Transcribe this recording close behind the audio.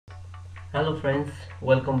Hello friends,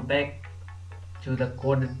 welcome back to the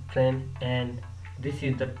Coded Train, and this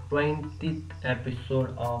is the 20th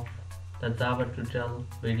episode of the Java tutorial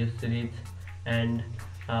video series. And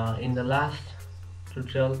in the last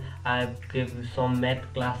tutorial I gave you some math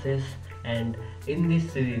classes, and in this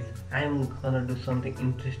series I'm gonna do something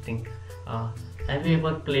interesting. Have you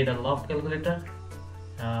ever played a love calculator?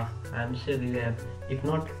 I'm sure you have. If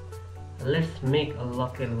not, let's make a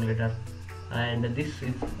love calculator, and this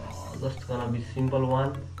is just gonna be simple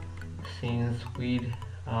one since we do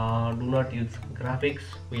not use graphics.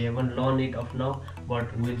 We haven't learned it of now,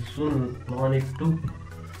 but we'll soon learn it too.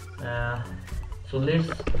 So let's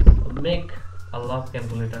make a love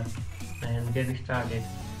calculator and get started.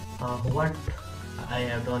 What I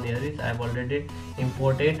have done here is I've already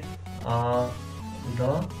imported the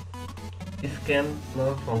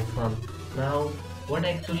scanner function. Now what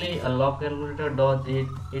actually a log calculator does,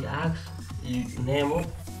 it asks name of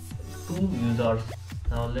two users.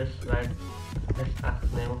 Now let's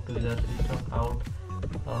ask name of two users. System out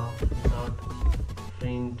dot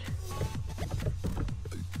print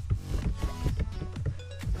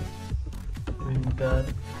enter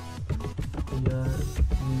your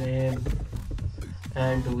name,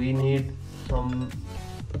 and we need some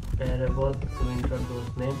variable to enter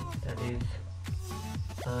those name, that is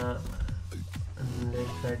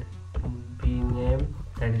let's write b name,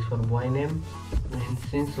 that is for boy name, and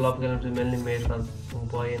since love calculator is mainly made for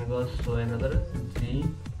boy and girls, so another g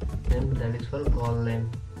name, that is for girl name.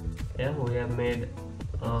 Yeah, we have made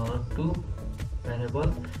two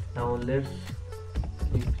variable. Now let's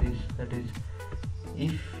keep this, that is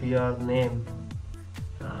if your name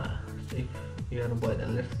if you are a boy,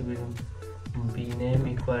 then let's give it b name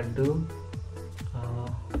equal to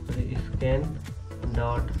scan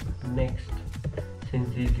dot next,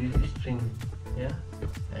 since this is string. Yeah,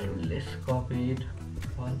 and let's copy it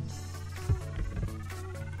all.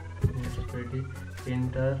 Let's ready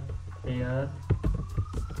enter here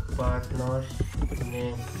partner's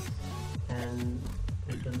name, and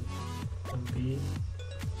it will be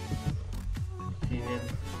the name.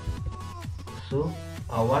 So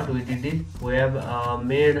what we did is we have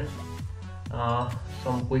made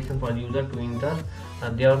some question for user to enter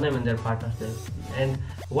their name and their partner's name. And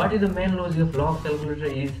what is the main logic of log calculator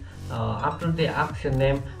is, after they ask your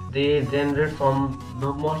name, they generate some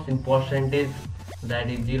numbers in percentage, that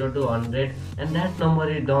is 0 to 100, and that number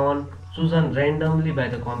is chosen randomly by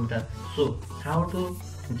the computer. So how to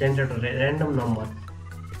generate a random number?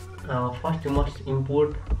 First you must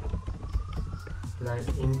import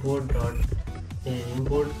import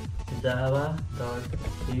java dot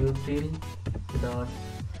util dot,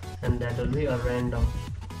 and that will be a random.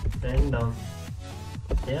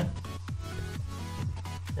 Yeah,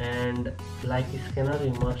 and like scanner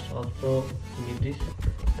you must also give this,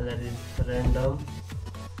 that is random,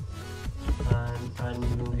 and I'm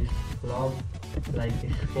using this log like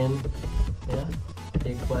scan, yeah,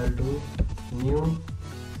 equal to new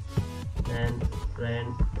and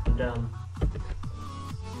random.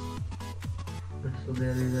 So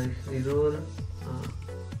there is a error.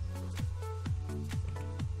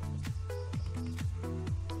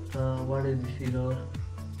 What is this error?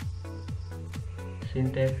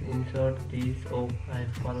 Syntax insert this. Oh, I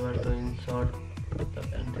forgot to insert the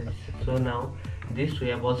parentheses. So now this we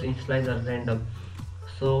have also initialized as random.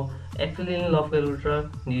 So actually in love calculator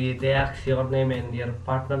they ask your name and your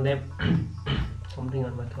partner name something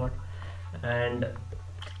on my thought, and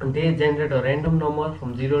they generate a random number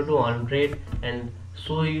from 0 to 100 and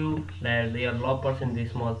show you that their love percent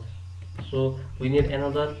is small. So we need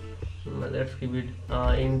another, let's give it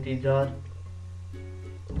integer,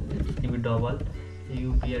 let's give it double,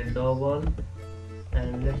 upl double,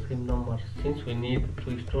 and let's give number since we need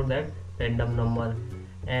to store that random number.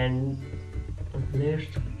 And let's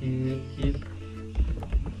keep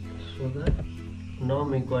so that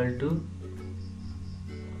num equal to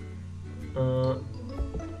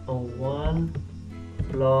 1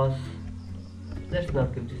 plus, let's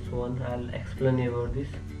not give this one, I'll explain you about this.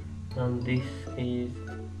 And this is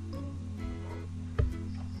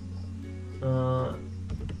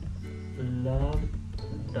love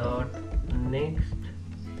dot next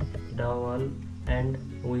double, and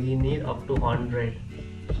we need up to 100.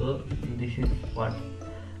 So this is what.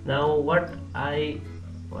 Now what is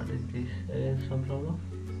this? Some problem.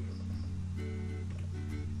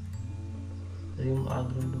 Remove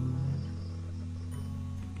argument.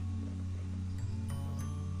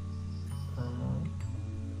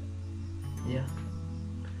 Yeah.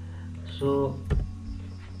 So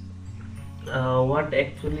what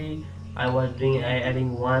actually I was doing, I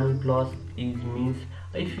adding 1 plus is means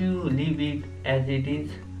if you leave it as it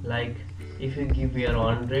is, like if you give here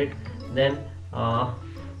 100, then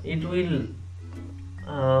it will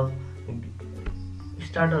uh,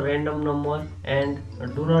 start a random number and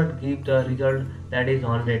do not give the result that is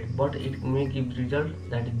 100, but it may give result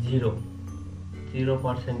that is 0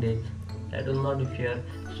 percentage. That will not be fair.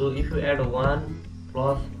 So if you add 1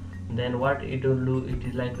 plus, then what it will do, it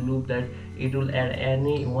is like loop that it will add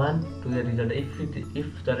any 1 to the result.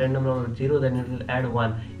 If the random number is 0, then it will add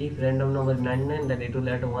 1. If random number is 99, then it will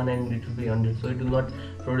add 1 and it will be 100. So it will not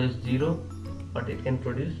produce 0, but it can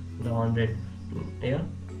produce the 100. Yeah.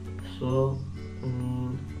 So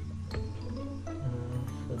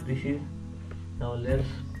so this is, now let's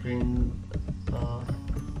print the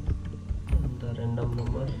random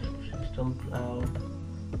number. System out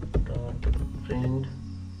dot print.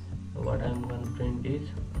 What I'm going to print is,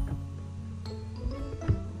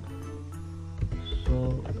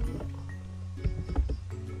 so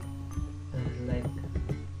like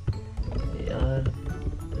your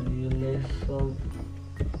relationship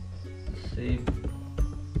is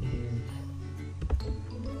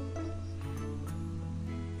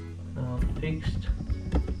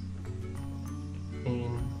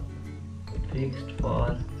fixed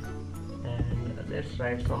for, and let's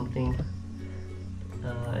write something,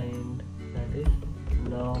 and that is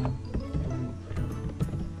num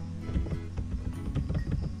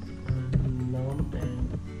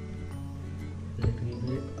and let's give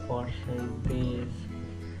it percentage.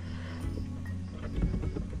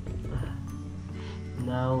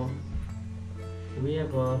 Now we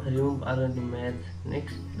have remove to match.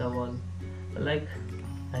 Next double, like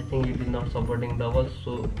I think it is not supporting double,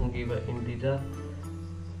 so give an integer,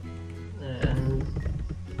 and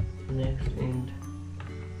next int.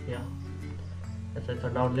 Yeah, as I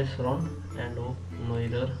thought. Now let's run, and oh, no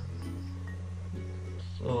error.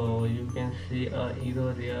 So you can see a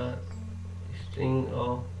error here, string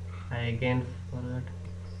of, I again forgot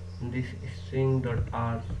this string dot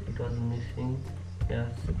r, it was missing.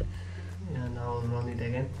 Yes. Yeah, now run it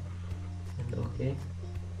again, and okay.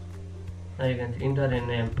 Now you can see enter a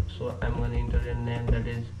name, so I'm going to enter a name, that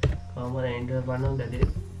is common, and enter one, that is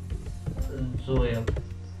Zoe.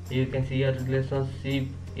 You can see your relationship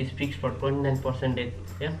is fixed for 29%.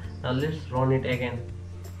 Yeah. Now let's run it again.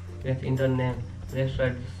 Let's enter name. Let's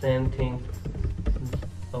write the same thing.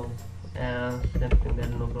 So same thing,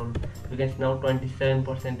 there's no problem. You can see now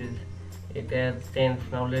 27% is, it has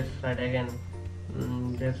changed. Now let's write again.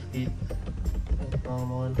 Let's keep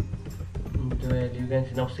common Joel. You can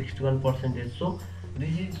see now 61%. So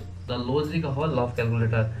this is the logic of a love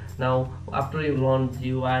calculator. Now after you learn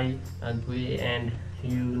GUI, GUI, and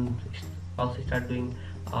you also start doing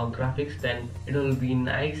graphics, then it will be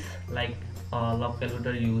nice like love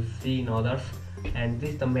calculator you see in others, and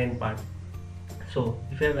this is the main part. So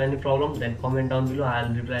if you have any problem, then comment down below.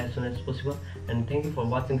 I'll reply as soon as possible. And thank you for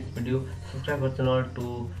watching this video. Subscribe our channel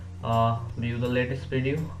to view the latest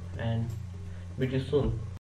video, and meet you soon.